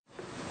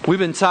We've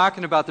been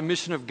talking about the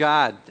mission of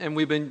God, and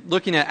we've been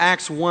looking at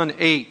Acts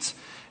 1:8,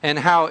 and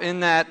how in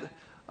that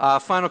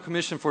final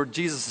commission for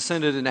Jesus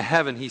ascended into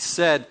heaven, he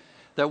said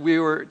that we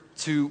were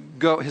to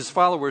go, his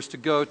followers, to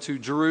go to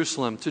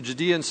Jerusalem, to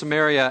Judea and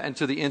Samaria, and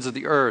to the ends of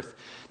the earth.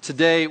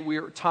 Today,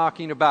 we're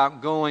talking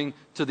about going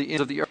to the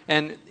ends of the earth.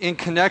 And in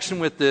connection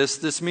with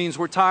this means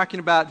we're talking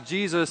about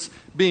Jesus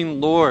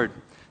being Lord.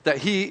 That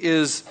he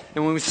is,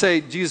 and when we say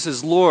Jesus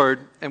is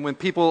Lord, and when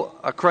people,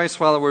 Christ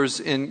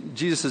followers in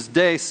Jesus'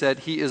 day said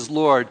he is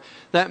Lord,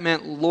 that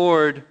meant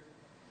Lord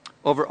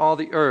over all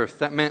the earth.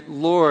 That meant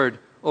Lord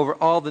over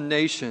all the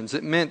nations.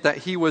 It meant that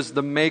he was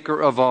the maker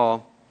of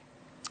all.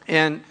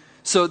 And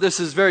so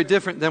this is very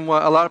different than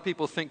what a lot of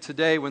people think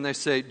today when they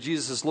say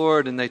Jesus is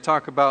Lord and they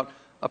talk about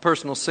a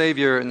personal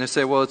Savior and they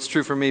say, well, it's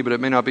true for me, but it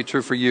may not be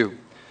true for you.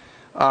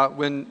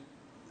 When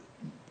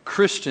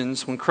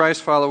Christians, when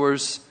Christ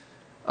followers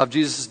of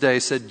Jesus' day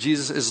said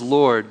Jesus is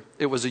Lord,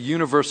 it was a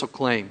universal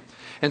claim.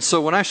 And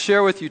so when I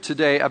share with you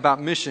today about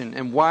mission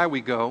and why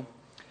we go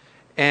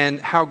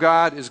and how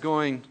God is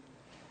going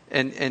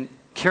and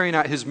carrying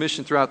out his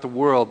mission throughout the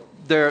world,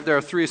 there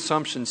are three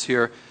assumptions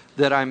here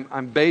that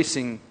I'm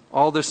basing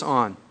all this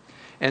on.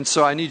 And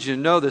so I need you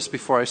to know this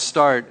before I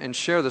start and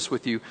share this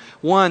with you.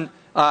 One,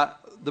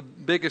 the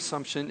big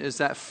assumption is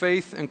that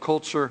faith and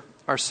culture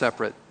are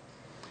separate.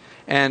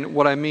 And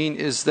what I mean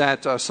is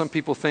that some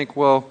people think,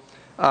 well,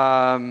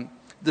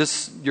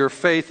 your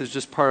faith is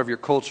just part of your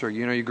culture.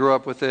 You know, you grew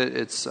up with it.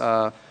 It's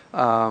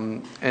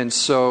and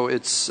so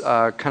it's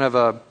kind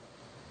of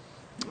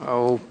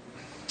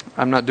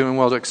I'm not doing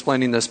well to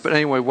explaining this, but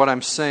anyway, what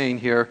I'm saying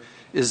here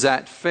is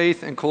that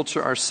faith and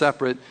culture are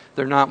separate.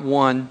 They're not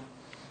one,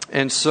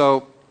 and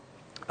so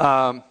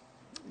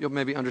you'll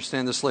maybe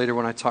understand this later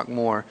when I talk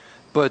more.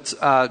 But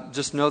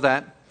just know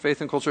that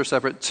faith and culture are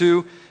separate.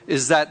 Two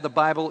is that the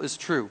Bible is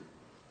true.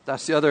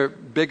 That's the other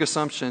big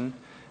assumption.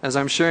 As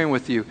I'm sharing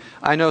with you,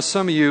 I know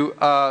some of you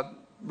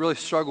really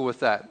struggle with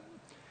that.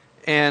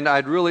 And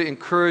I'd really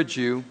encourage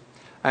you,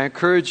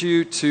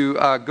 to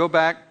go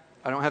back.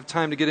 I don't have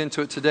time to get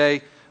into it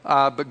today,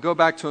 but go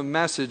back to a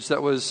message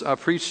that was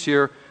preached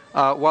here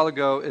a while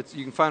ago.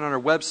 You can find it on our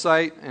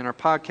website and our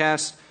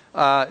podcast.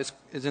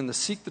 It's in the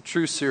Seek the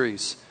Truth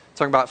series,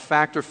 talking about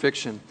fact or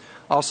fiction.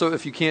 Also,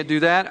 if you can't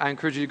do that, I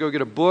encourage you to go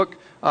get a book,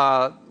 one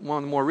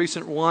of the more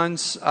recent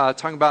ones,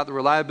 talking about the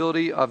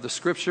reliability of the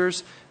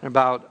Scriptures and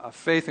about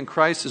faith in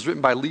Christ, is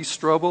written by Lee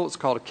Strobel. It's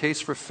called A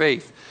Case for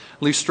Faith.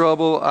 Lee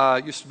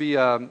Strobel used to be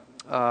a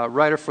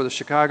writer for the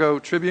Chicago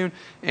Tribune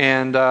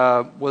and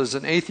was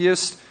an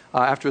atheist.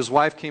 After his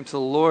wife came to the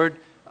Lord,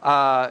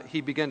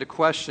 he began to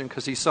question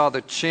because he saw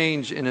the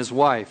change in his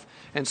wife.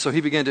 And so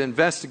he began to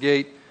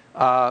investigate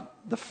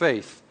the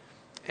faith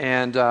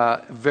and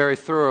very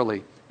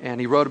thoroughly. And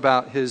he wrote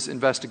about his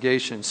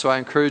investigation. So I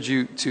encourage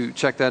you to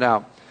check that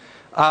out.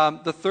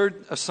 The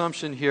third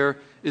assumption here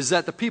is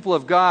that the people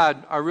of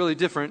God are really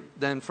different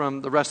than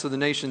from the rest of the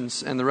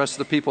nations and the rest of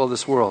the people of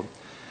this world.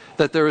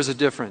 That there is a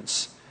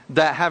difference.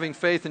 That having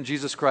faith in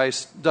Jesus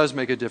Christ does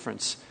make a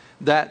difference.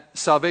 That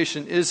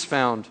salvation is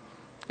found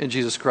in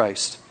Jesus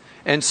Christ.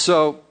 And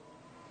so,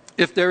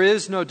 if there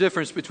is no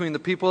difference between the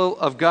people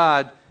of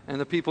God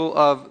and the people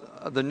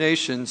of the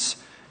nations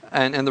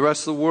and the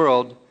rest of the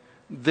world,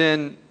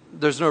 then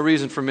there's no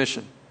reason for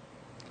mission.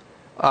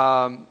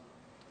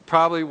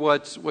 Probably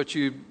what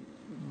you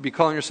be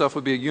calling yourself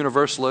would be a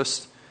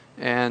universalist,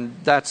 and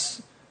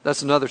that's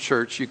another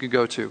church you could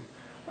go to.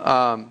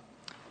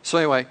 So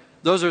anyway,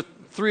 those are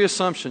three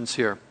assumptions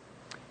here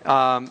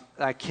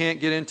I can't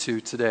get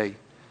into today.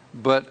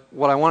 But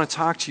what I want to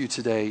talk to you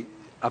today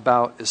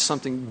about is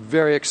something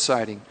very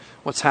exciting,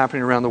 what's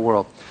happening around the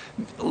world.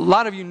 A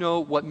lot of you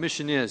know what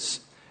mission is,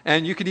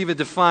 and you could even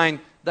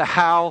define the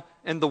how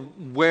and the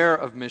where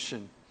of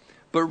mission.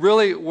 But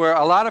really, where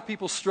a lot of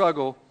people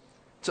struggle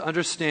to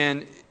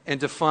understand and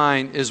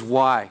define is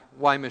why.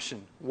 Why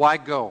mission? Why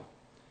go?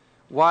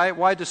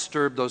 Why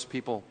disturb those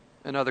people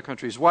in other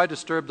countries? Why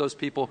disturb those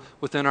people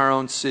within our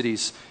own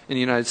cities in the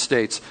United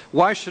States?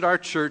 Why should our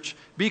church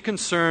be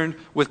concerned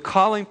with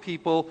calling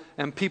people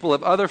and people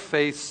of other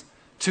faiths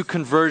to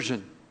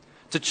conversion,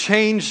 to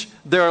change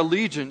their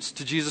allegiance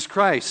to Jesus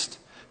Christ,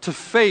 to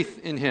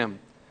faith in Him?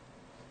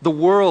 The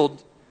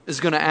world is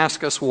going to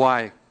ask us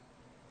why.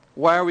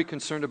 Why are we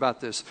concerned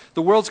about this?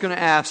 The world's going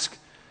to ask,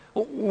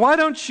 why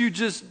don't you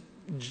just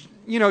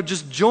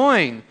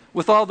join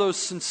with all those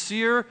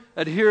sincere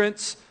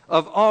adherents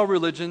of all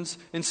religions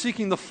in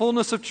seeking the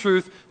fullness of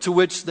truth to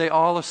which they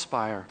all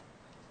aspire?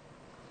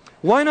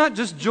 Why not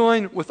just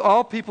join with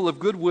all people of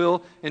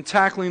goodwill in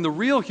tackling the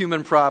real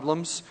human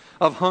problems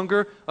of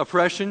hunger,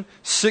 oppression,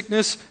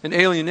 sickness, and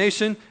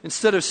alienation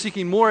instead of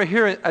seeking more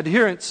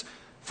adherents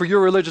for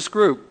your religious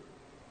group?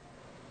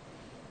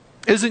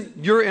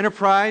 Isn't your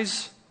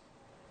enterprise,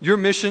 your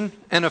mission,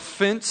 an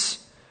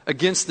offense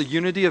against the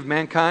unity of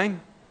mankind?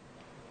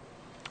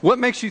 What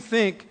makes you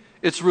think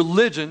it's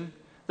religion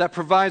that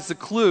provides the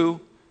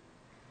clue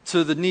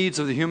to the needs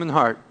of the human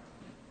heart?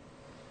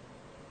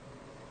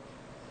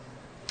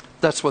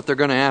 That's what they're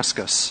going to ask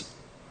us.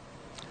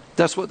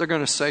 That's what they're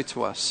going to say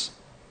to us.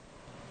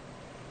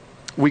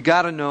 we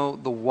got to know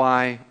the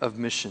why of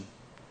mission.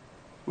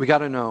 We got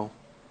to know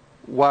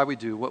why we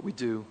do what we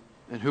do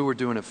and who we're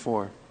doing it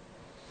for.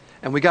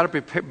 And we got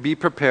to be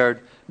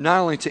prepared not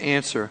only to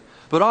answer,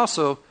 but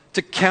also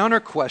to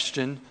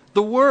counter-question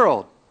the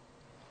world.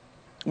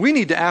 We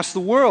need to ask the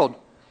world,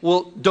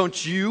 well,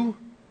 don't you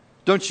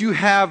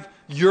have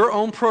your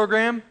own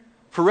program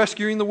for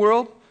rescuing the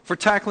world, for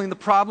tackling the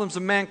problems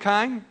of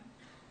mankind?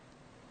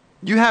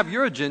 You have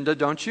your agenda,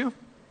 don't you?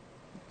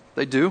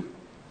 They do.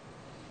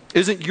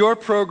 Isn't your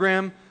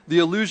program the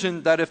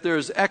illusion that if there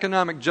is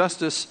economic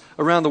justice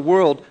around the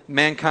world,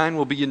 mankind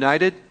will be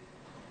united?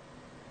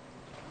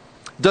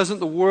 Doesn't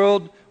the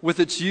world, with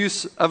its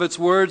use of its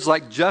words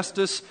like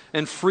justice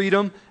and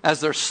freedom as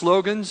their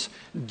slogans,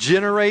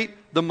 generate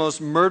the most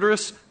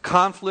murderous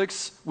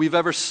conflicts we've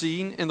ever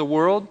seen in the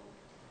world?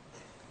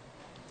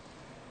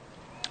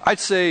 I'd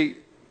say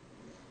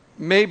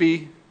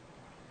maybe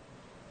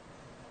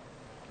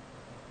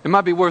it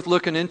might be worth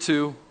looking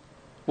into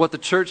what the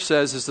church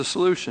says is the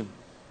solution.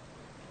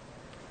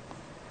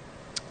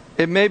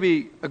 It may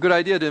be a good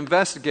idea to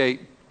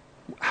investigate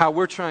how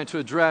we're trying to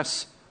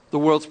address the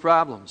world's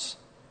problems.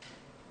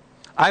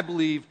 I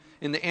believe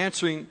in the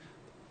answering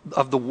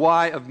of the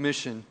why of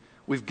mission,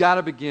 we've got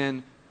to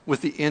begin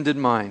with the end in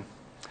mind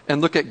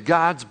and look at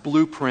God's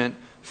blueprint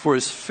for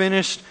His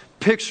finished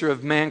picture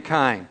of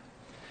mankind.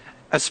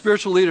 As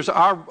spiritual leaders,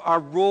 our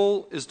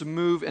role is to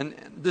move, and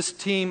this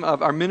team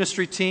of our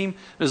ministry team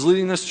is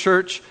leading this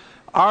church.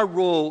 Our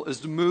role is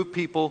to move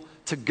people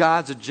to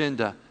God's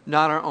agenda,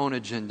 not our own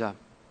agenda.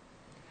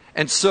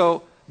 And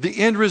so the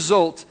end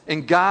result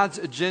in God's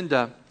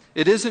agenda,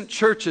 it isn't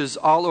churches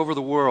all over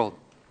the world.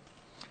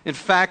 In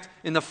fact,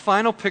 in the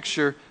final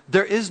picture,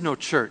 there is no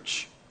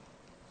church.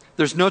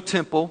 There's no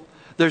temple.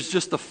 There's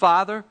just the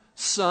Father,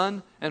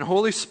 Son, and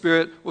Holy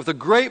Spirit with a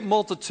great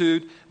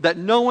multitude that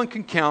no one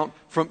can count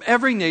from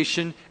every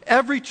nation,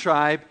 every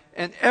tribe,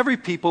 and every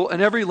people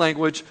and every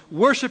language,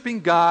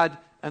 worshiping God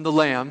and the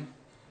Lamb,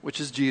 which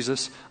is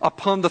Jesus,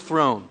 upon the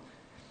throne.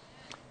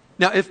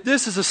 Now, if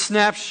this is a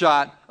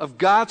snapshot of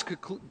God's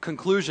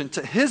conclusion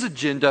to His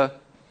agenda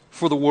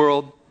for the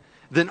world,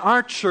 then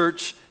our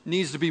church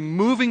needs to be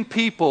moving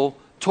people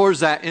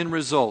towards that end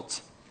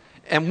result.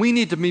 And we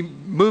need to be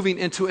moving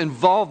into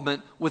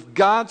involvement with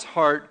God's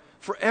heart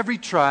for every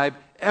tribe,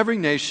 every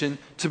nation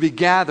to be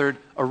gathered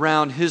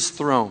around His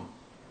throne.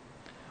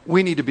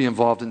 We need to be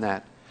involved in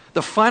that.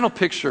 The final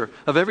picture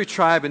of every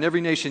tribe and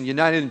every nation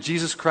united in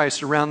Jesus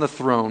Christ around the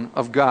throne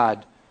of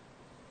God.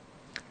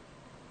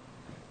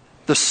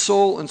 The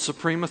sole and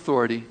supreme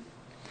authority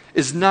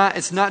it's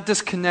not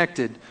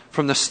disconnected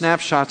from the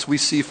snapshots we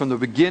see from the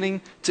beginning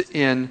to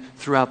end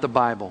throughout the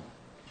Bible.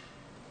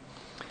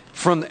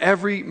 From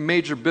every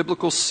major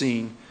biblical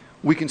scene,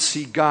 we can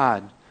see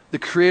God, the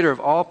creator of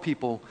all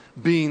people,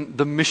 being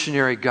the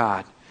missionary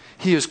God.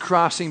 He is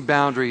crossing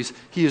boundaries.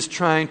 He is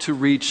trying to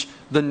reach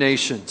the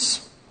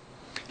nations.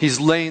 He's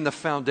laying the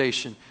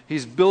foundation.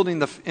 He's building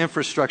the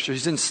infrastructure.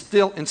 He's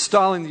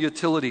installing the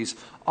utilities,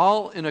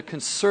 all in a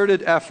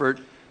concerted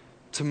effort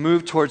to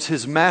move towards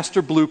His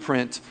master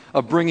blueprint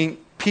of bringing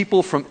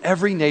people from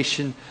every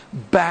nation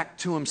back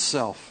to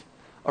Himself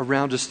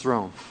around His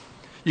throne.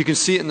 You can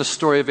see it in the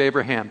story of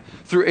Abraham.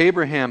 Through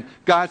Abraham,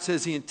 God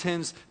says He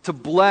intends to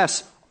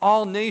bless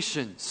all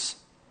nations.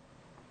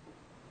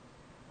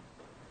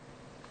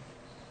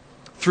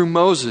 Through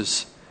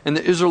Moses and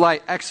the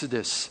Israelite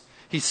Exodus,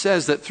 He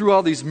says that through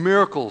all these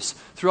miracles,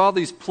 through all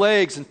these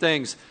plagues and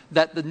things,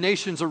 that the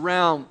nations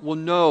around will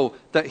know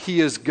that He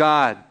is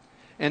God.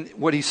 And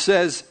what He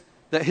says,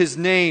 that His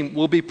name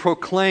will be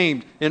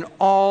proclaimed in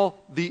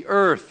all the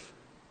earth.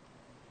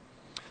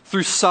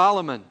 Through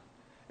Solomon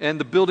and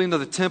the building of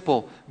the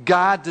temple,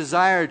 God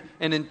desired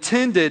and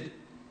intended,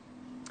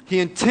 He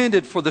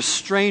intended for the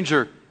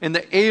stranger and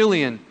the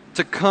alien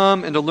to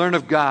come and to learn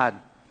of God.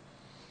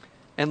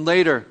 And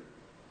later,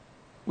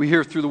 we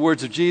hear through the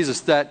words of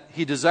Jesus that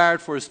He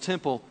desired for His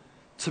temple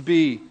to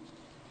be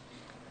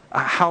a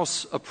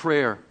house of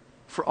prayer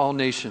for all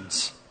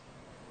nations.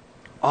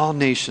 All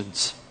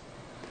nations.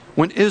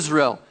 When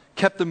Israel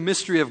kept the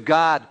mystery of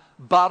God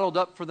bottled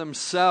up for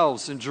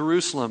themselves in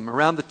Jerusalem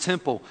around the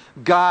temple,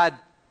 God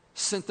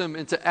sent them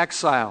into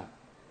exile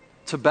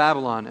to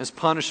Babylon as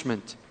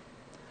punishment.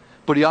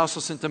 But He also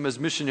sent them as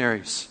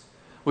missionaries.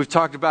 We've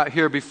talked about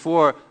here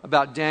before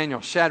about Daniel,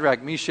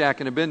 Shadrach,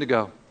 Meshach, and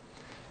Abednego,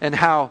 and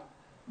how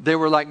they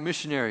were like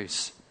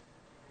missionaries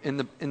in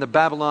the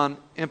Babylon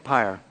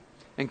Empire.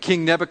 And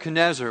King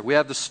Nebuchadnezzar, we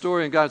have the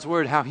story in God's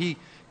Word how he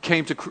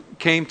came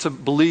to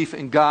belief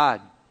in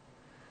God,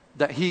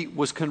 that he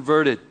was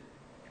converted.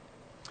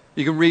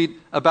 You can read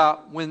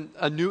about when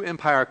a new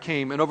empire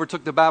came and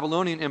overtook the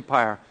Babylonian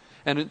Empire,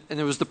 and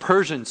it was the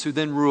Persians who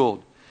then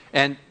ruled.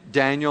 And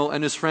Daniel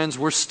and his friends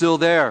were still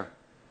there.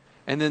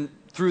 And then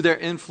through their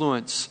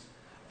influence,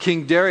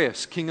 King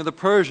Darius, king of the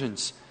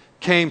Persians,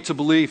 came to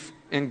belief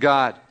in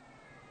God.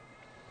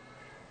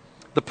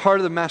 The part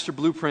of the master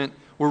blueprint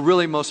we're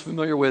really most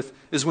familiar with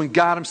is when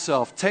God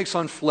Himself takes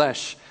on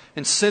flesh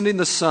and sending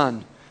the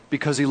Son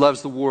because He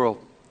loves the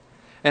world.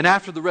 And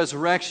after the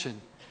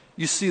resurrection,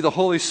 you see the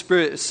Holy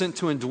Spirit is sent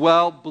to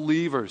indwell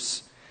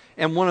believers.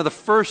 And one of the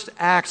first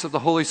acts of the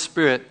Holy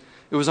Spirit,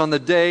 it was on the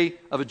day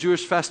of a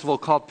Jewish festival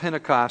called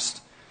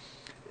Pentecost.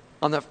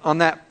 On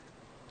that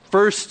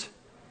first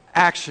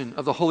action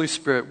of the Holy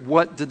Spirit,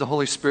 what did the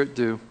Holy Spirit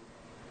do?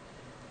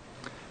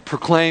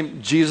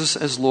 Proclaim Jesus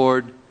as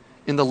Lord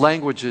in the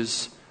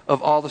languages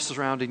of all the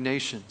surrounding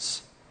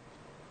nations,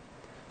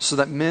 so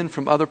that men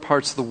from other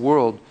parts of the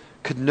world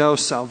could know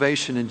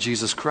salvation in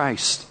Jesus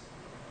Christ.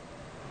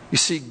 You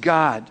see,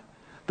 God,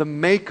 the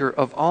maker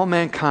of all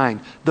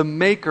mankind, the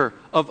maker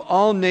of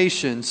all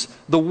nations,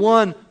 the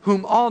one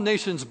whom all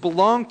nations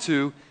belong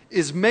to,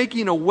 is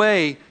making a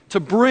way to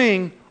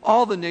bring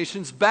all the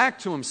nations back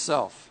to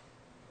himself.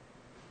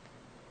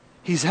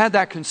 He's had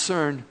that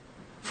concern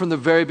from the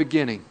very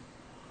beginning,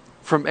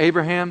 from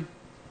Abraham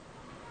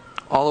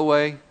all the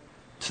way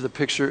to the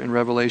picture in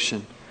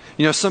Revelation.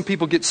 You know, some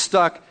people get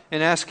stuck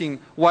in asking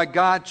why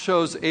God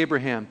chose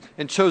Abraham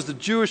and chose the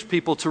Jewish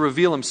people to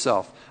reveal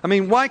himself. I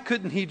mean, why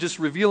couldn't he just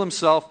reveal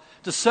himself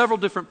to several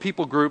different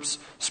people groups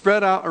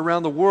spread out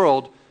around the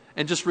world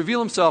and just reveal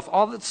himself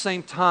all at the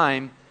same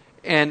time,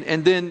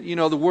 and then, you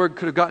know, the word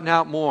could have gotten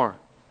out more,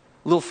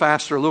 a little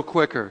faster, a little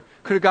quicker,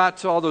 could have got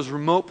to all those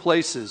remote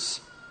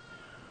places.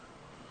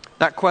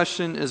 That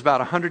question is about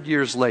 100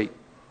 years late.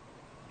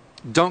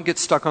 Don't get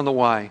stuck on the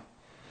why,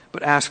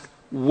 but ask,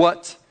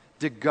 what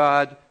did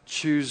God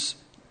choose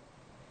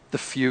the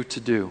few to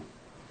do?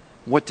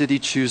 What did he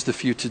choose the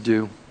few to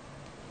do?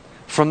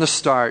 From the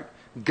start,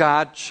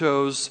 God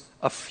chose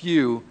a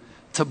few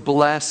to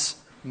bless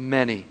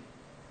many.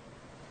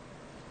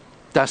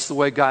 That's the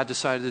way God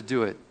decided to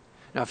do it.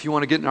 Now, if you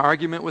want to get in an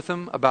argument with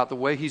him about the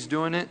way he's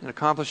doing it and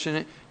accomplishing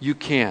it, you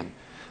can.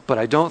 But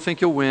I don't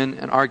think you'll win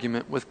an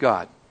argument with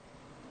God.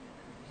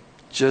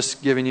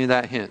 Just giving you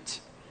that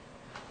hint.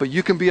 But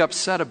you can be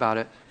upset about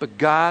it. But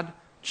God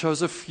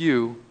chose a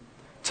few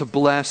to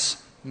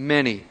bless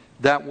many.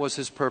 That was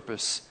his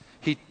purpose.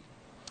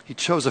 He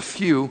chose a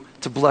few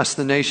to bless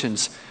the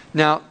nations.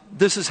 Now,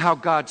 this is how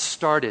God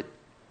started.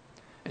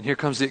 And here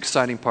comes the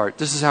exciting part.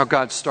 This is how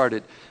God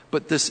started.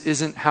 But this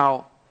isn't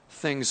how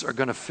things are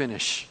going to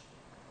finish.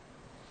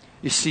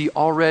 You see,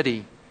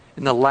 already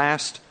in the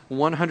last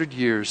 100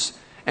 years,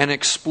 an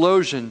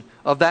explosion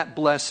of that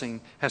blessing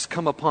has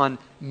come upon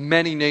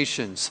many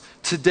nations.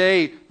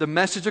 Today, the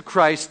message of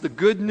Christ, the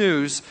good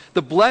news,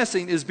 the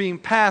blessing is being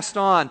passed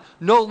on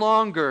no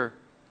longer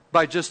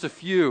by just a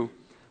few,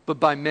 but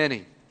by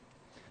many.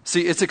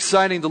 See, it's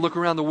exciting to look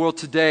around the world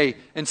today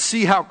and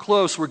see how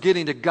close we're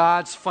getting to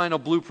God's final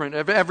blueprint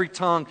of every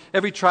tongue,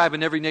 every tribe,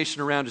 and every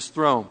nation around his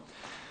throne.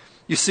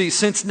 You see,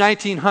 since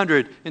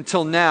 1900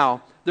 until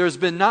now, there's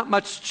been not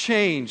much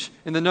change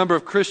in the number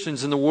of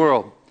Christians in the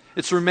world.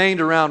 It's remained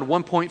around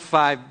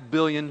 1.5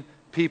 billion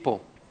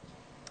people.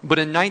 But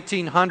in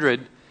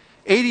 1900,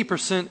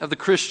 80% of the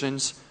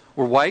Christians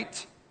were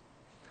white,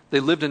 they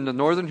lived in the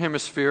northern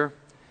hemisphere,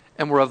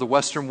 and were of the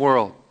Western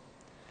world.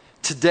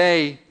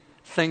 Today,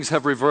 things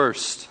have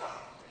reversed.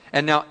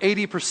 And now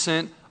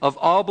 80% of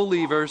all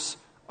believers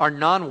are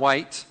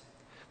non-white.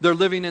 They're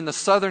living in the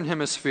southern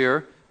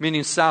hemisphere,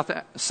 meaning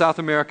South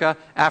America,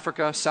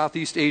 Africa,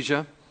 Southeast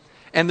Asia,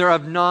 and they're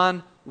of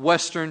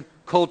non-Western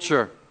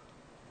culture.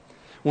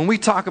 When we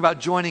talk about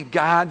joining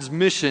God's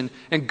mission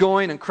and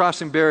going and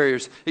crossing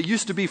barriers, it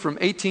used to be from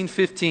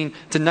 1815 to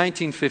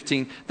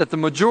 1915 that the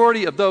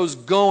majority of those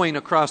going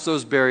across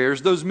those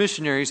barriers, those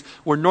missionaries,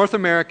 were North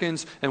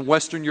Americans and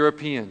Western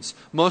Europeans,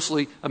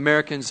 mostly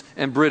Americans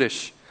and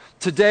British.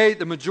 Today,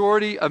 the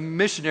majority of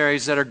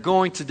missionaries that are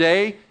going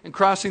today and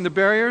crossing the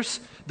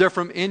barriers, they're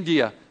from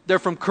India, they're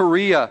from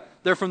Korea,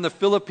 they're from the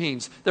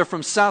Philippines, they're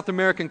from South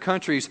American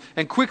countries,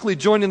 and quickly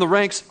joining the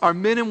ranks are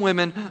men and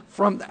women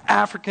from the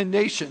African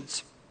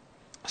nations.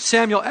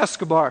 Samuel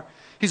Escobar,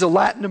 he's a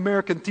Latin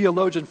American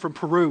theologian from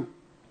Peru.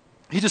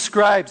 He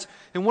describes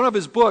in one of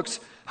his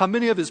books how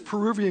many of his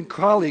Peruvian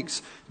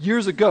colleagues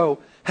years ago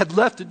had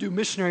left to do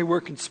missionary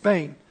work in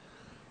Spain.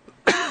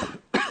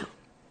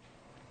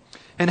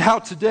 And how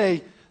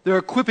today they're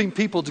equipping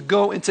people to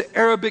go into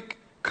Arabic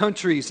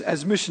countries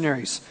as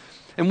missionaries.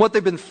 And what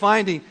they've been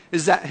finding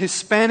is that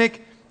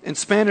Hispanic and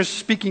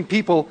Spanish-speaking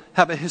people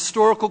have a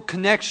historical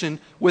connection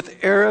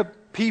with Arab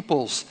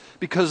peoples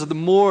because of the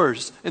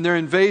Moors and their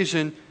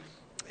invasion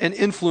and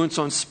influence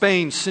on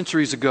Spain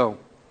centuries ago.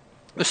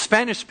 The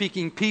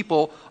Spanish-speaking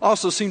people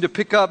also seem to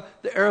pick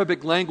up the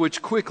Arabic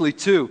language quickly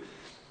too.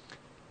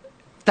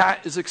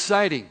 That is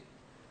exciting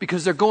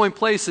because they're going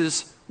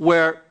places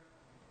where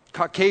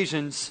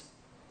Caucasians,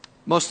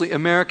 mostly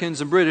Americans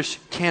and British,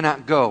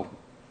 cannot go.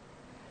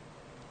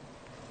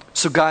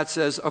 So God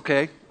says,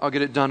 okay, I'll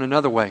get it done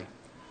another way.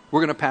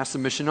 We're going to pass the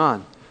mission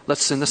on.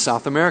 Let's send the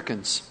South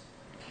Americans.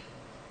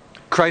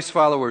 Christ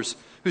followers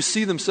who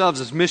see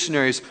themselves as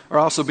missionaries are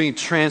also being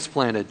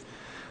transplanted.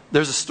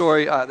 There's a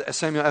story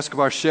Samuel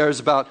Escobar shares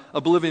about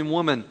a Bolivian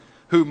woman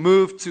who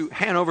moved to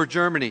Hanover,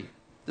 Germany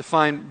to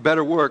find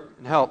better work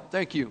and help.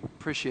 Thank you.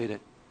 Appreciate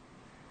it.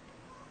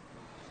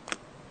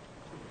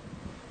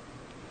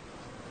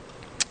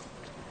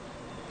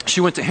 She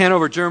went to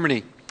Hanover,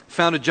 Germany,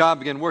 found a job,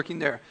 began working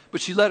there.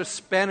 But she let a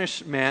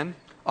Spanish man,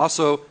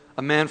 also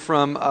a man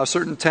from a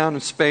certain town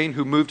in Spain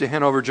who moved to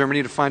Hanover,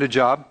 Germany to find a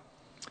job.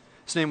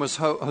 His name was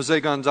Jose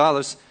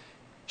Gonzalez.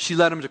 She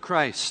led him to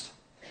Christ.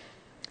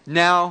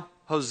 Now,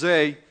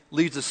 Jose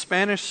leads a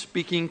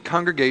Spanish-speaking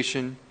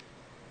congregation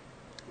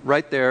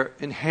right there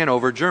in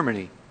Hanover,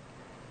 Germany.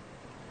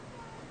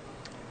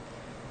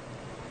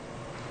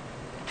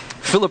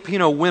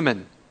 Filipino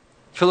women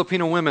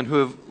who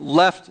have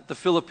left the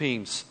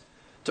Philippines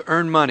to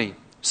earn money,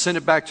 send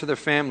it back to their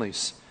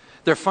families.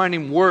 They're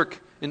finding work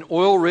in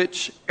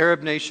oil-rich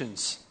Arab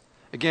nations.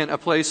 Again, a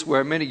place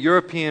where many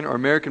European or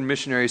American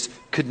missionaries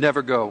could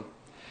never go.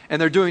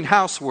 And they're doing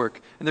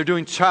housework, and they're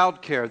doing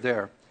childcare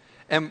there.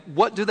 And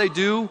what do they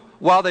do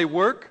while they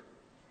work?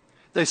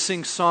 They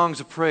sing songs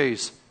of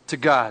praise to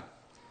God.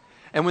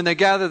 And when they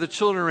gather the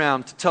children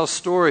around to tell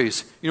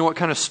stories, you know what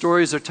kind of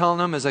stories they're telling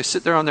them as they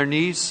sit there on their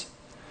knees?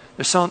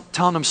 They're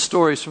telling them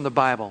stories from the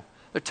Bible.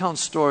 They're telling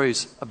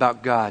stories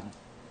about God.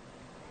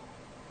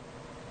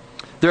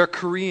 There are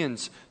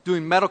Koreans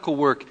doing medical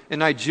work in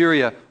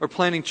Nigeria or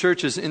planting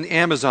churches in the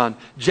Amazon.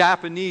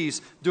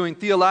 Japanese doing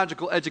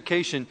theological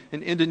education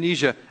in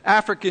Indonesia.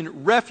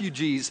 African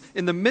refugees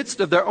in the midst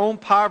of their own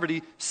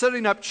poverty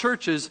setting up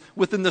churches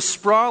within the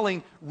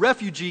sprawling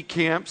refugee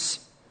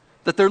camps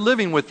that they're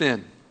living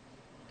within.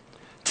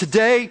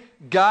 Today,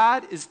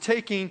 God is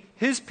taking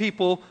His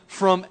people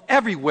from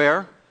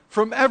everywhere,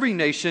 from every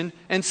nation,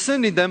 and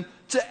sending them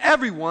to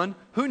everyone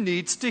who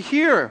needs to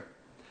hear.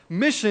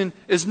 Mission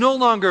is no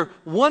longer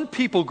one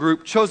people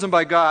group chosen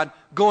by God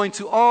going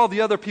to all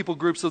the other people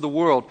groups of the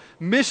world.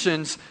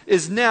 Missions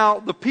is now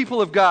the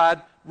people of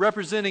God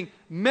representing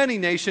many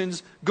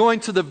nations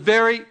going to the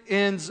very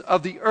ends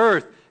of the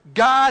earth.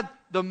 God,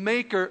 the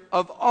maker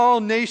of all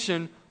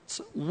nations,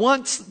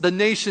 wants the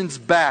nations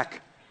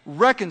back,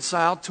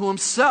 reconciled to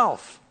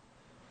Himself.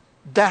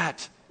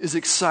 That is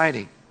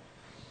exciting.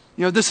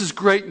 You know, this is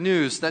great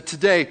news that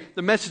today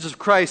the message of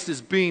Christ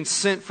is being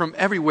sent from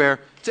everywhere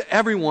to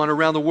everyone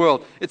around the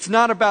world. It's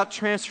not about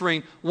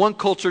transferring one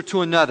culture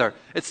to another.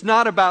 It's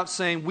not about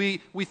saying we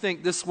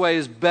think this way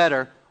is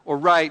better or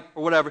right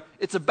or whatever.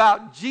 It's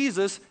about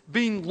Jesus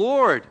being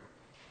Lord.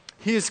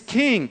 He is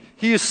King.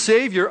 He is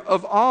Savior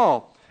of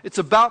all. It's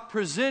about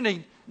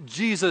presenting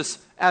Jesus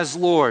as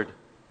Lord.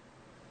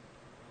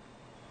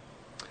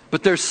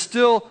 But there's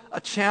still a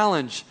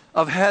challenge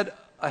ahead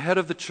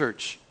of the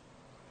church,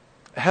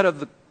 ahead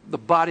of the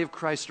body of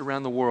Christ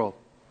around the world.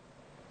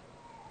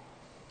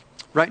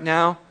 Right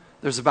now,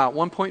 there's about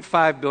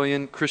 1.5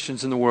 billion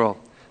Christians in the world.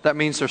 That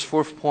means there's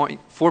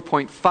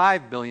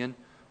 4.5 billion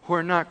who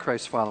are not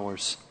Christ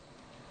followers.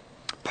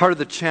 Part of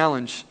the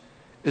challenge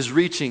is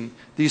reaching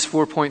these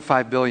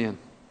 4.5 billion.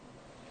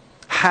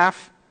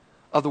 Half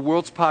of the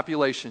world's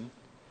population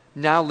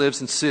now lives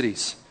in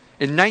cities.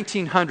 In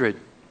 1900,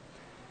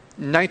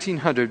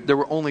 there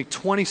were only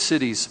 20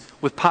 cities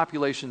with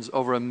populations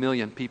over 1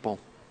 million people.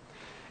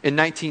 In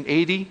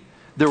 1980,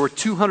 there were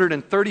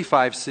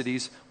 235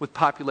 cities with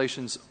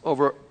populations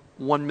over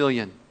 1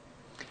 million.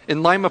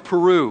 In Lima,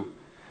 Peru,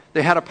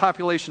 they had a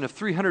population of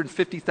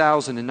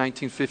 350,000 in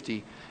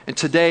 1950. And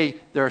today,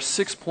 there are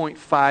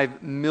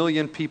 6.5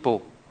 million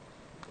people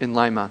in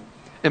Lima.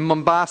 In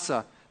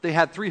Mombasa, they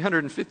had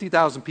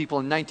 350,000 people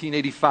in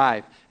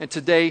 1985. And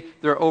today,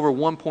 there are over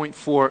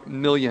 1.4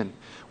 million.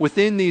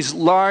 Within these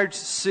large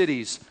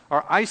cities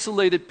are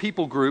isolated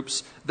people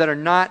groups that are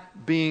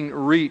not being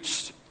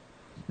reached.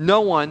 No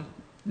one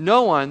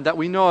that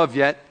we know of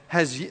yet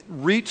has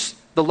reached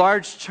the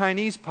large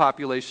Chinese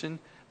population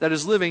that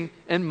is living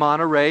in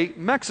Monterrey,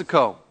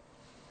 Mexico.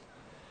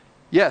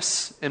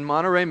 Yes, in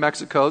Monterrey,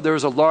 Mexico, there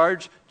was a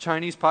large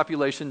Chinese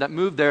population that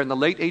moved there in the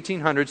late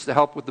 1800s to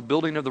help with the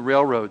building of the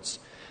railroads.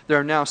 There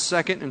are now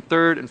second and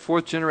third and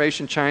fourth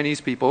generation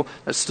Chinese people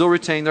that still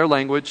retain their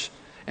language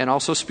and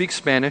also speak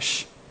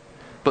Spanish,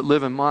 but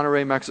live in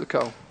Monterrey,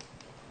 Mexico.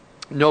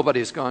 Nobody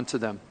has gone to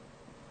them.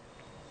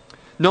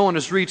 No one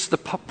has reached the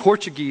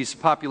Portuguese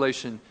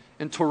population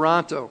in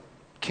Toronto,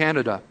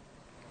 Canada.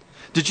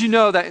 Did you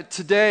know that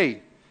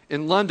today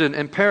in London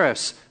and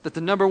Paris that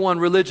the number one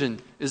religion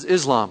is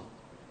Islam?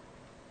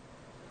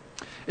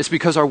 It's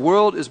because our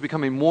world is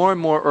becoming more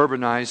and more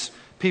urbanized.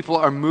 People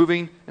are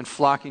moving and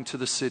flocking to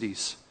the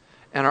cities.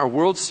 And our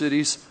world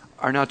cities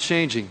are now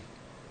changing.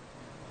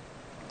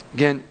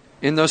 Again,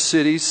 in those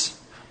cities,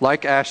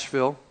 like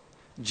Asheville,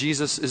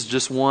 Jesus is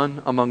just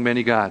one among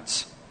many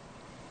gods.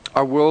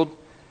 Our world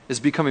is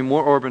becoming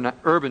more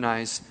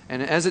urbanized,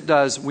 and as it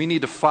does, we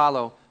need to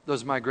follow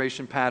those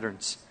migration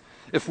patterns.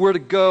 If we're to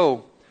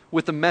go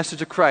with the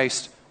message of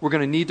Christ, we're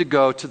going to need to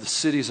go to the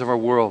cities of our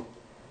world.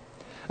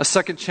 A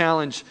second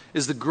challenge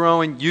is the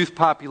growing youth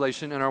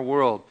population in our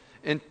world.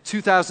 In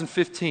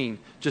 2015,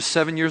 just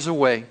 7 years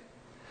away,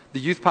 the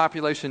youth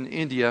population in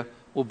India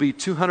will be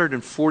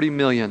 240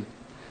 million.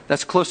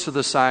 That's close to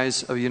the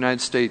size of the United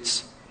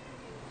States.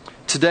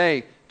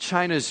 Today,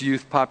 China's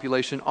youth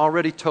population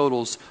already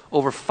totals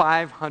over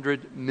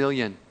 500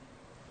 million.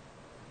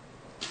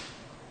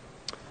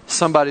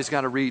 Somebody's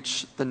got to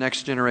reach the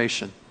next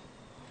generation.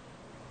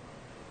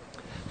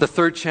 The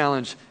third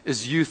challenge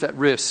is youth at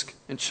risk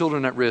and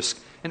children at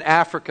risk. In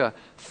Africa,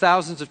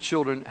 thousands of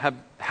children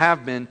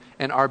have been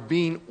and are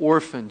being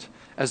orphaned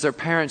as their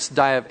parents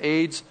die of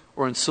AIDS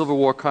or in civil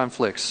war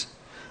conflicts.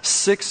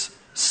 6,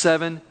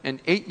 7,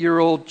 and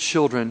 8-year-old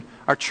children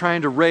are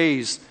trying to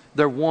raise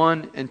their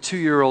 1 and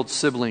 2-year-old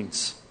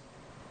siblings.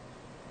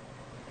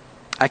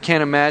 I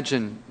can't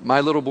imagine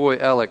my little boy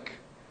Alec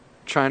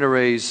trying to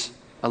raise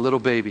a little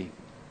baby.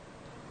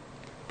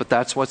 But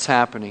that's what's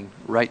happening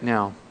right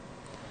now.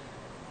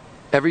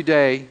 Every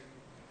day,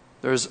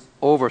 there's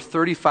over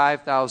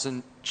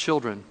 35,000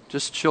 children,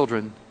 just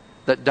children,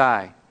 that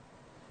die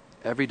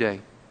every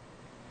day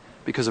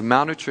because of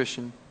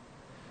malnutrition,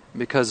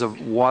 because of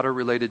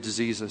water-related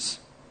diseases.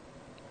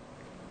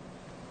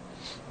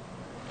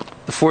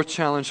 The fourth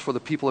challenge for the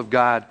people of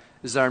God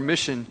is that our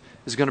mission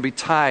is going to be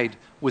tied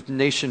with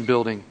nation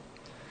building.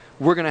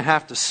 We're going to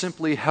have to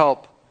simply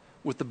help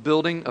with the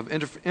building of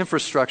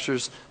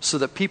infrastructures so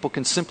that people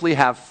can simply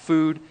have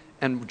food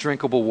and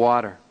drinkable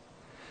water.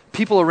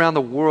 People around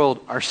the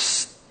world are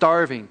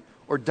starving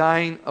or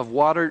dying of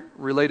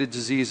water-related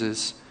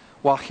diseases,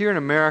 while here in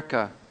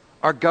America,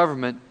 our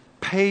government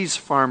pays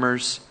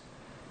farmers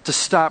to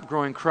stop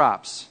growing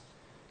crops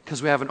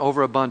because we have an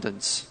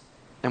overabundance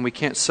and we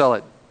can't sell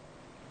it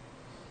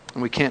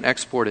and we can't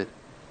export it.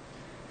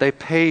 They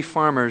pay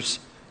farmers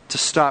to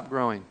stop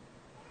growing.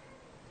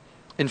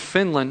 In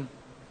Finland,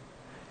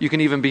 you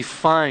can even be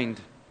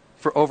fined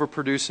for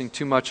overproducing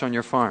too much on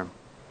your farm.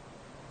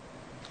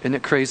 Isn't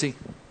it crazy?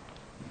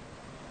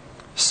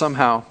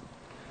 Somehow,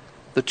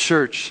 the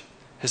church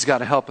has got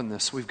to help in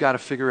this. We've got to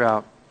figure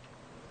out.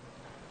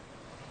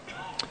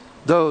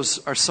 Those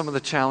are some of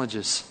the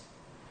challenges.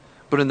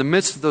 But in the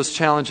midst of those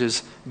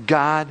challenges,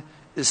 God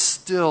is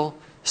still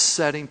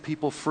setting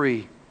people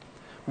free,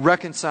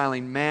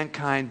 reconciling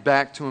mankind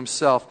back to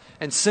himself,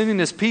 and sending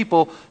his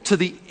people to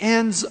the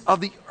ends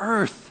of the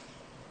earth.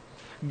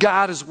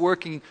 God is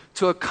working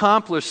to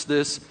accomplish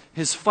this,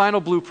 his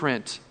final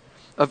blueprint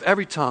of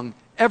every tongue,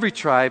 every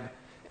tribe,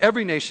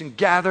 every nation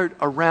gathered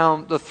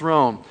around the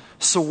throne.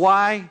 So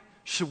why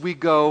should we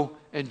go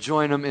and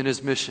join him in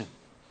his mission?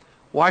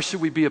 Why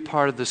should we be a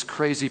part of this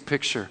crazy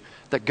picture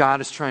that God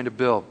is trying to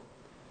build?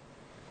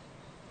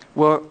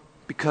 Well,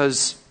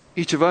 because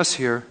each of us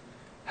here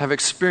have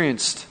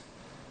experienced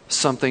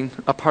something,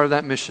 a part of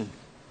that mission.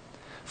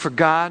 For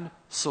God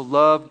so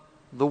loved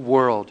the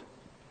world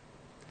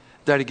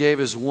that he gave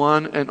his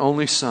one and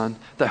only Son,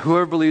 that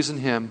whoever believes in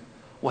him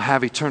will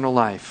have eternal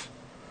life.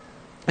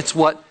 It's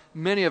what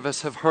many of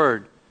us have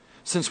heard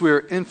since we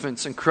were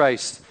infants in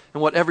Christ,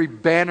 and what every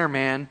banner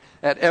man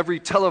at every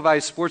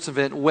televised sports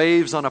event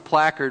waves on a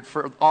placard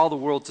for all the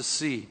world to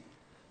see.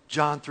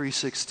 John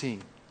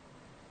 3:16.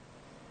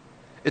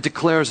 It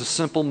declares a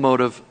simple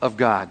motive of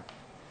God.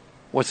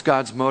 What's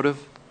God's motive?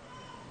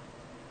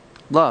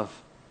 Love.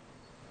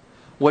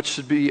 What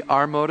should be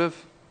our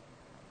motive?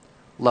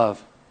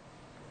 Love.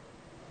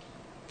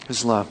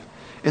 His love.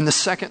 In the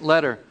second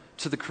letter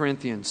to the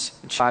Corinthians,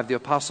 in 5, the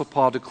Apostle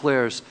Paul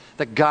declares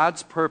that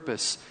God's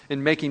purpose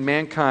in making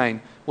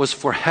mankind was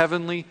for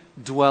heavenly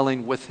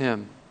dwelling with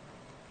him.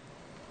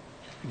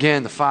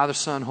 Again, the Father,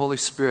 Son, Holy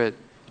Spirit,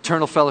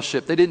 eternal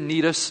fellowship. They didn't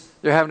need us.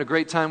 They're having a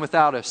great time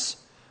without us.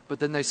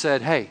 But then they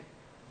said, hey,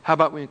 how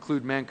about we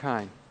include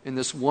mankind in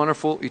this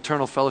wonderful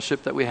eternal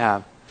fellowship that we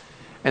have?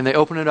 And they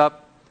opened it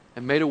up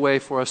and made a way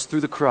for us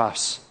through the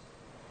cross.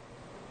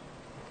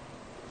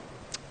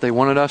 They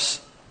wanted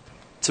us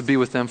to be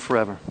with them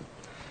forever.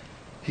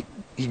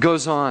 He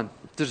goes on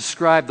to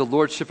describe the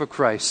lordship of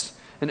Christ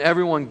and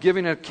everyone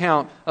giving an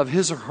account of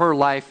his or her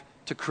life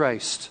to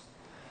Christ,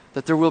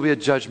 that there will be a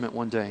judgment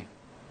one day.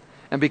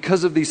 And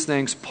because of these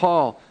things,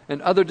 Paul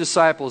and other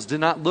disciples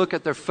did not look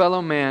at their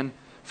fellow man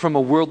from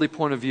a worldly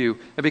point of view.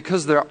 And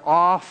because of their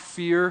awe,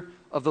 fear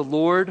of the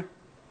Lord,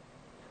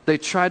 they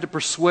tried to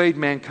persuade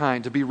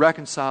mankind to be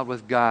reconciled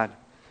with God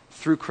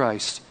through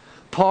Christ.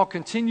 Paul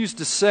continues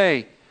to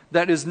say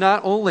that it is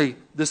not only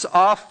this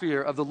awe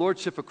fear of the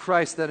lordship of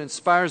Christ that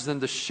inspires them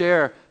to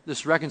share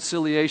this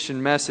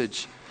reconciliation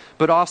message,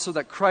 but also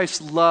that Christ's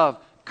love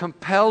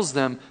compels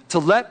them to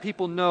let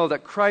people know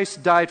that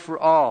Christ died for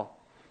all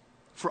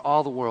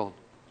the world.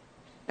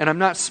 And I'm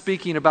not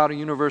speaking about a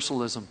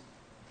universalism.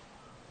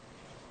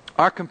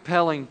 Our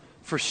compelling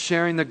for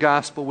sharing the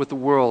gospel with the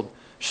world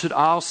should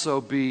also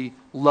be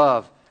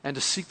love and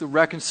to seek the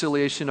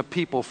reconciliation of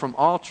people from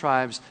all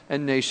tribes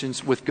and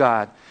nations with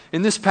God.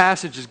 In this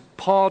passage, as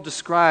Paul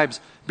describes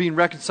being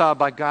reconciled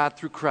by God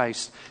through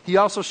Christ, he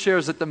also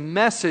shares that the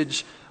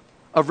message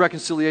of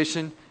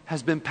reconciliation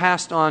has been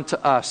passed on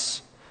to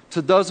us,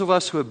 to those of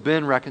us who have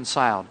been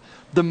reconciled.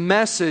 The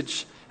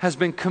message has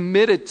been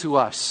committed to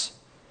us,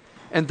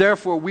 and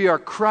therefore we are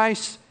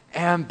Christ's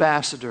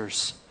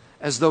ambassadors,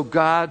 as though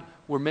God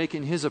were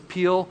making his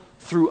appeal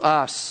through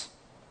us.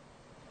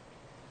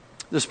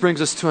 This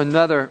brings us to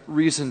another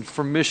reason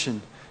for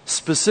mission,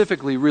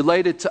 specifically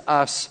related to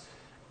us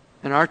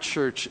and our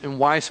church, and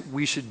why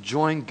we should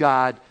join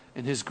God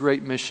in his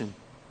great mission.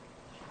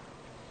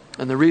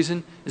 And the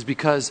reason is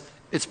because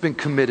it's been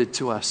committed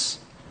to us.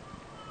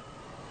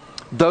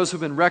 Those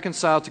who've been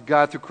reconciled to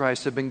God through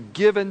Christ have been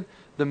given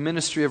the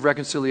ministry of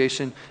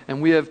reconciliation,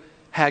 and we have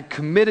had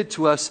committed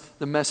to us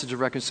the message of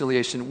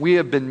reconciliation. We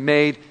have been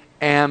made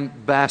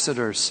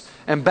ambassadors.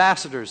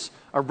 Ambassadors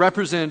are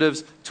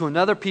representatives to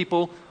another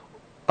people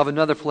of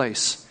another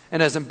place.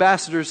 And as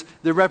ambassadors,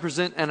 they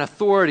represent an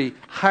authority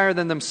higher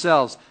than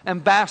themselves.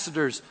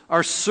 Ambassadors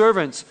are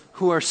servants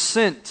who are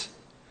sent.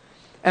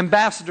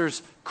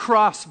 Ambassadors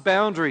cross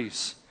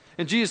boundaries.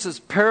 In Jesus'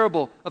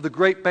 parable of the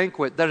great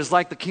banquet that is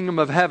like the kingdom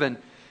of heaven,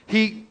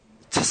 he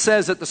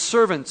says that the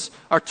servants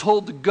are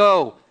told to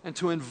go and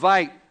to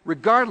invite,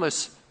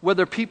 regardless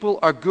whether people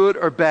are good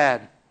or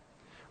bad.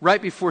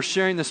 Right before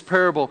sharing this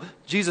parable,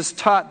 Jesus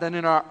taught that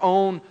in our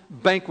own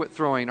banquet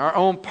throwing, our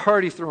own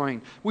party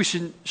throwing, we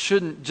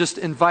shouldn't just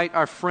invite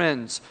our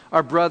friends,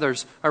 our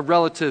brothers, our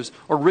relatives,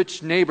 or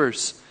rich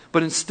neighbors,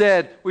 but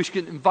instead we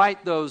should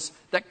invite those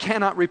that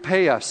cannot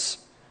repay us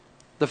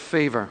the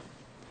favor.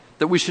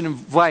 That we should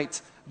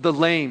invite the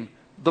lame,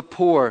 the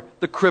poor,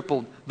 the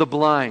crippled, the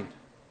blind.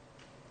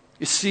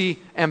 You see,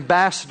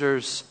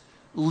 ambassadors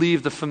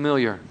leave the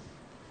familiar.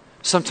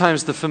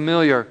 Sometimes the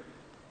familiar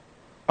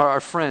are our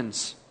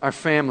friends, our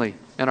family,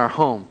 and our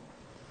home.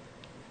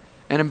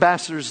 And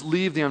ambassadors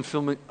leave the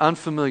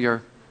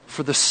unfamiliar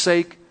for the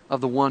sake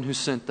of the one who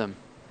sent them,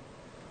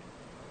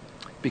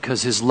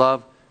 because his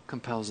love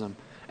compels them.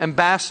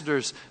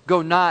 Ambassadors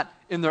go not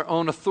in their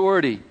own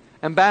authority.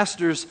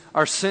 Ambassadors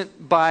are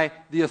sent by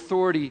the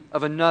authority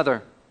of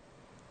another.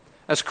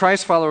 As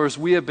Christ followers,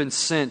 we have been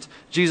sent.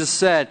 Jesus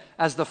said,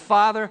 "As the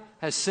Father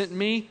has sent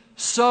me,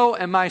 so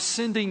am I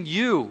sending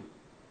you."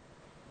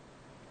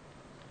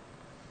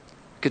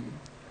 Could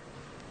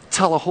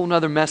tell a whole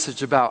other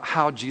message about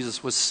how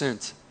Jesus was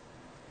sent.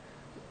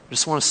 I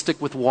just want to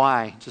stick with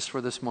why just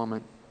for this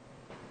moment.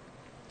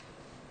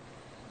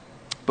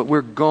 But we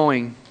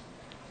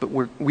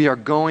are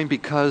going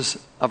because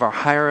of our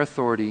higher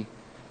authority,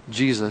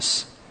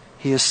 Jesus.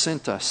 He has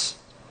sent us.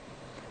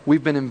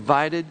 We've been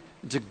invited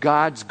to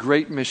God's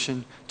great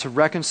mission to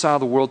reconcile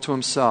the world to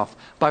himself.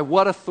 By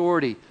what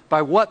authority,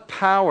 by what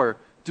power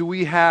do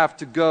we have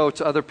to go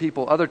to other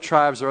people, other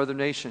tribes, or other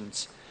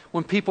nations?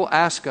 When people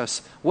ask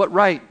us, what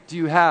right do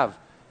you have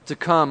to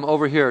come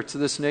over here to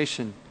this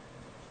nation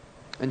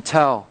and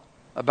tell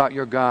about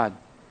your God?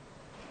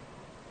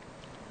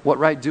 What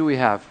right do we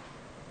have?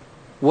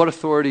 What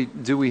authority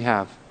do we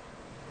have?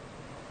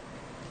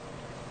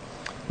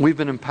 We've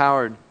been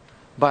empowered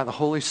by the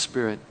Holy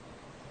Spirit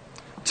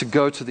to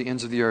go to the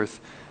ends of the earth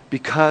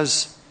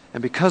because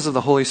of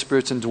the Holy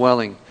Spirit's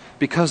indwelling,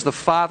 because the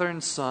Father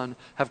and Son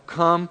have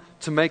come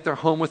to make their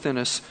home within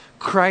us.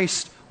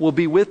 Christ will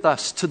be with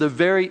us to the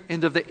very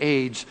end of the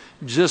age,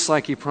 just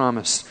like he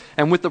promised.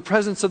 And with the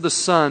presence of the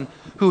Son,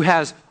 who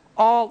has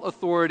all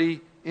authority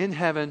in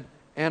heaven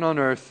and on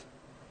earth,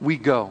 we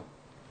go.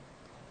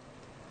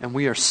 And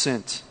we are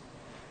sent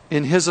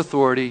in his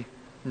authority,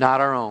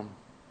 not our own.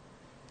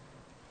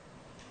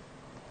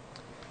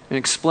 In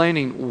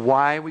explaining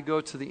why we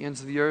go to the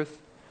ends of the earth,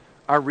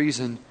 our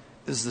reason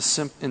is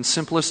in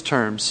simplest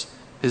terms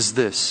is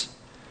this: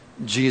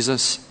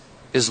 Jesus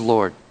is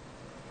Lord.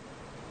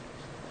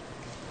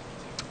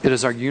 It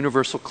is our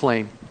universal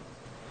claim.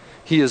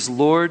 He is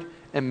Lord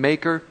and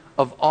Maker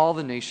of all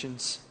the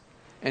nations,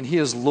 and he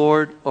is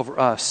Lord over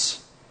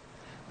us.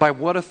 By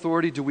what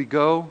authority do we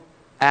go,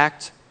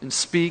 act, and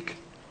speak?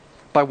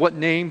 By what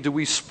name do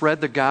we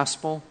spread the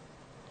gospel?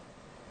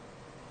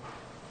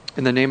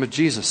 In the name of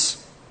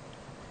Jesus.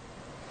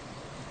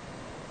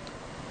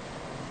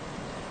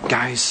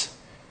 Guys,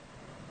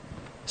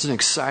 this is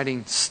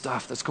exciting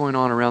stuff that's going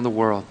on around the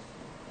world.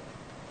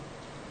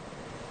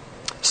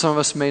 Some of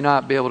us may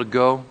not be able to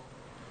go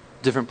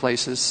different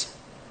places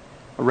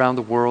around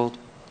the world,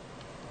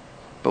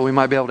 but we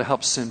might be able to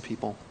help send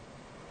people.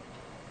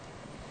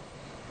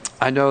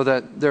 I know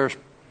that there are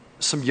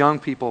some young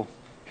people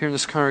here in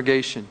this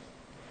congregation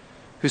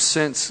who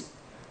sense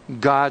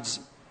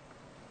God's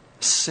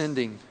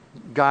sending,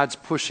 God's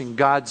pushing,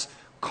 God's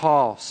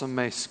call, some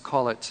may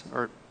call it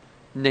or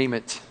name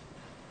it.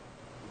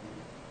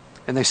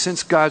 And they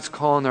sense God's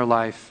call in their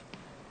life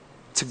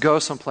to go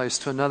someplace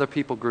to another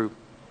people group,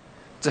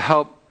 to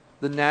help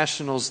the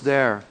nationals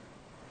there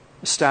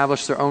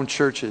establish their own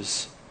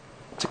churches,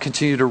 to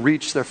continue to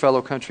reach their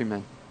fellow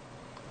countrymen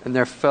and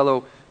their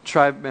fellow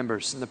tribe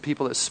members and the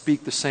people that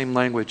speak the same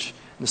language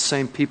and the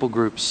same people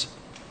groups.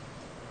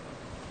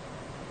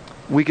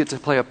 We get to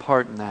play a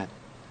part in that,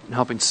 in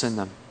helping send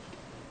them.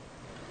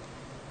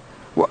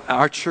 Well,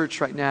 our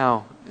church right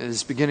now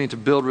is beginning to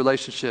build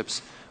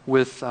relationships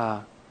with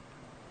a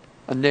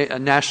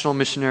national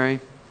missionary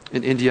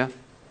in India,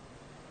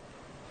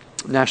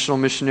 national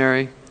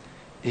missionary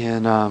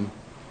in Africa,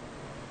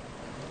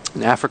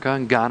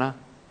 in Ghana.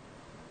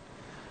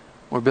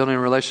 We're building a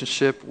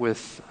relationship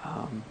with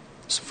some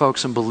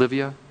folks in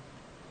Bolivia.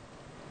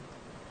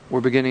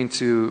 We're beginning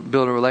to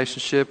build a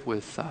relationship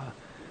with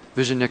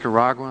Vision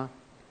Nicaragua,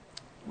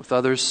 with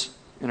others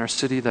in our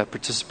city that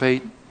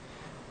participate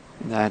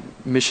in that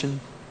mission.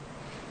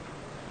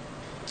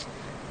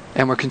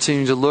 And we're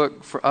continuing to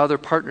look for other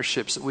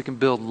partnerships that we can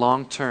build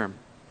long term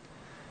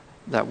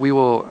that we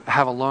will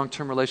have a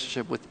long-term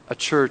relationship with a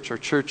church or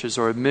churches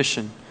or a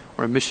mission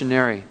or a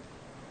missionary,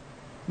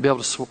 be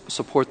able to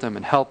support them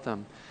and help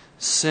them,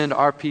 send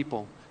our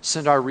people,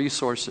 send our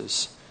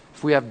resources.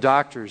 If we have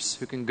doctors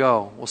who can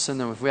go, we'll send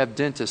them. If we have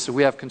dentists, if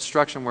we have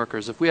construction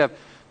workers, if we have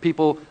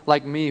people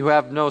like me who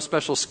have no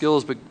special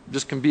skills but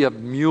just can be a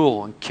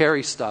mule and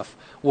carry stuff,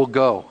 we'll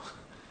go.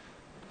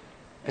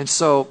 And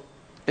so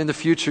in the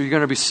future, you're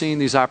going to be seeing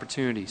these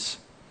opportunities.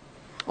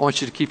 I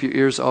want you to keep your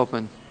ears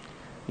open,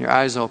 your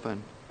eyes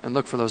open, and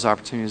look for those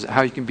opportunities,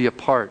 how you can be a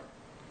part.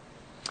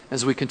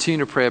 As we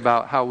continue to pray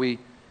about how we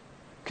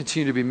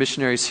continue to be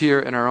missionaries here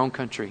in our own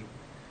country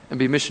and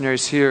be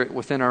missionaries here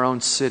within our own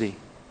city.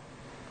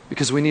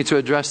 Because we need to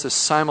address this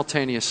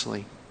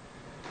simultaneously.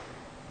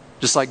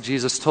 Just like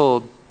Jesus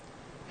told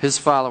his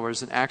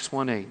followers in Acts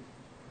 1:8,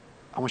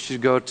 I want you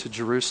to go to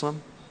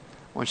Jerusalem,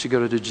 I want you to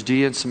go to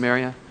Judea and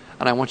Samaria,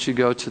 and I want you to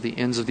go to the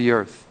ends of the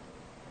earth.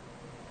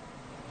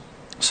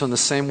 So in the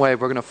same way,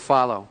 we're going to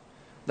follow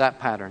that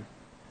pattern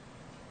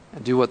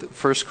and do what the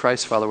first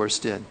Christ followers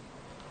did.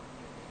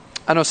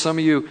 I know some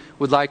of you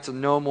would like to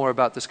know more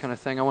about this kind of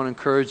thing. I want to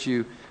encourage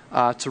you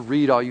to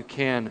read all you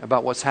can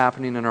about what's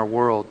happening in our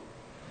world.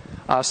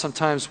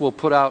 Sometimes we'll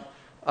put out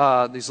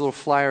these little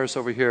flyers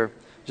over here.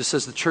 Just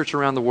says the church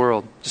around the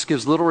world. Just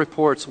gives little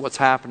reports of what's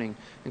happening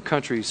in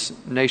countries,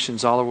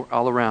 nations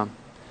all around.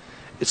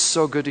 It's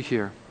so good to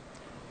hear.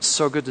 It's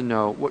so good to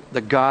know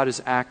that God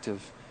is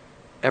active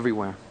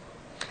everywhere.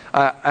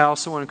 I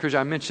also want to encourage you.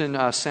 I mentioned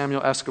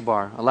Samuel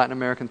Escobar, a Latin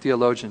American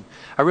theologian.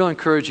 I really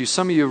encourage you.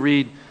 Some of you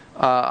read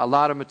a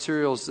lot of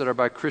materials that are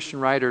by Christian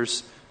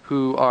writers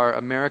who are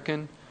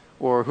American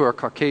or who are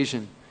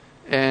Caucasian.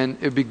 And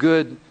it would be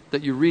good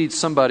that you read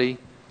somebody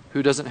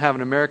who doesn't have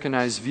an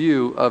Americanized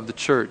view of the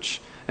church.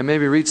 And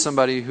maybe read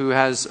somebody who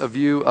has a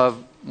view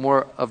of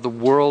more of the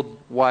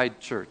worldwide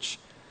church.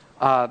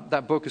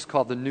 That book is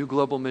called The New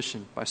Global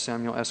Mission by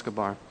Samuel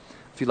Escobar,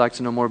 if you'd like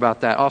to know more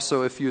about that.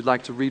 Also, if you'd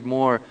like to read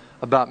more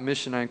about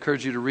mission, I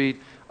encourage you to read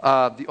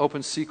The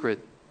Open Secret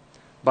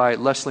by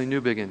Leslie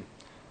Newbigin,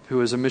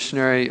 who is a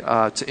missionary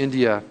to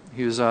India.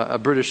 He was a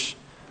British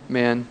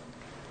man,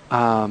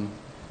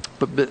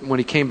 but when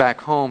he came back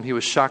home, he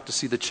was shocked to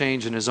see the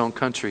change in his own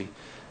country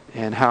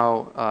and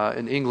how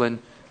in England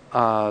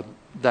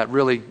that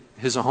really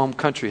his home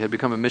country had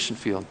become a mission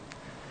field.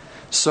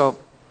 So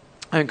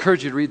I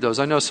encourage you to read those.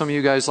 I know some of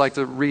you guys like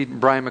to read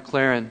Brian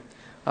McLaren.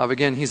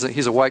 Again, he's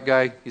a white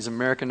guy. He's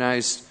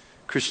Americanized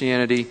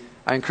Christianity.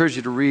 I encourage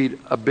you to read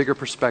a bigger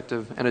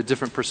perspective and a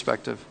different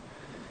perspective.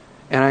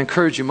 And I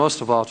encourage you most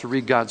of all to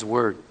read God's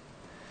Word.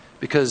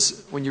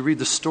 Because when you read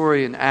the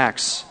story in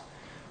Acts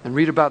and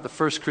read about the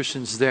first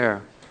Christians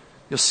there,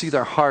 you'll see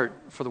their heart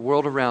for the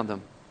world around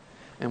them.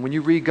 And when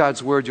you read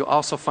God's Word, you'll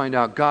also find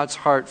out God's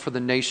heart for the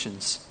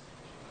nations.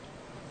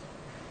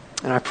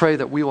 And I pray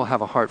that we will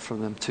have a heart for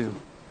them too.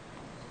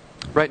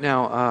 Right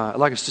now, I'd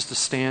like us just to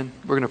stand.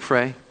 We're going to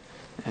pray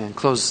and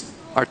close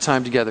our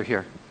time together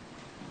here.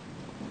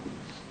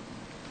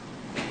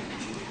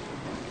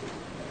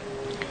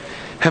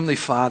 Heavenly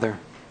Father,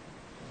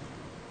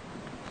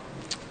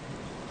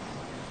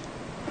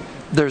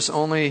 there's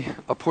only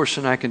a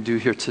portion I can do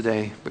here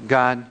today, but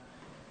God,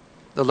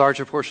 the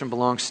larger portion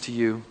belongs to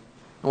you,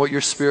 and what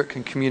your Spirit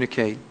can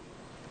communicate,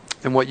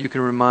 and what you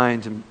can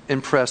remind and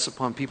impress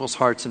upon people's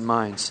hearts and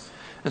minds.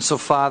 And so,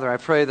 Father, I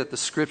pray that the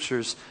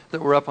scriptures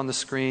that were up on the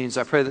screens,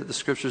 I pray that the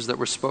scriptures that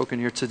were spoken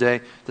here today,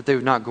 that they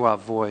would not go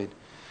out void.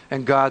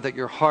 And God, that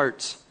your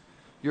heart,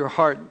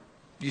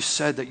 you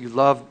said that you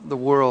love the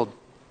world.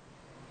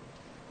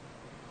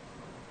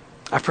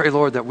 I pray,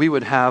 Lord, that we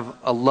would have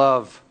a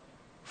love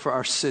for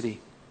our city,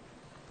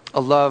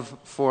 a love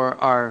for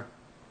our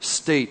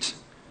state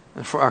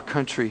and for our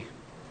country,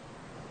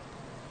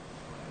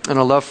 and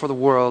a love for the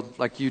world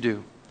like you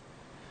do.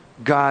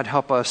 God,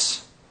 help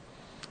us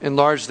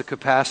enlarge the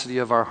capacity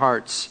of our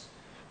hearts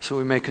so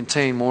we may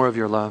contain more of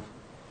your love.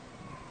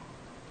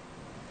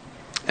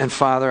 And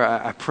Father,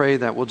 I pray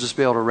that we'll just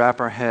be able to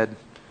wrap our head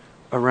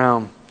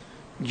around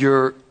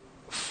your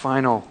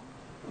final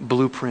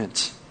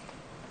blueprint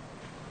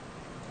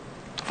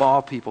of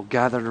all people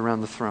gathered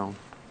around the throne,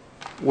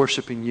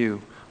 worshiping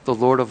you, the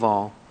Lord of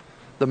all,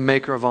 the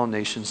maker of all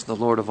nations, the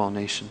Lord of all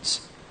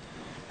nations.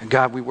 And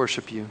God, we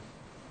worship you.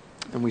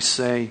 And we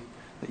say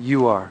that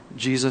you are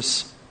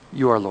Jesus,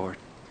 you are Lord.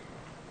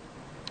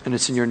 And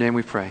it's in your name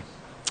we pray.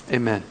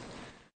 Amen.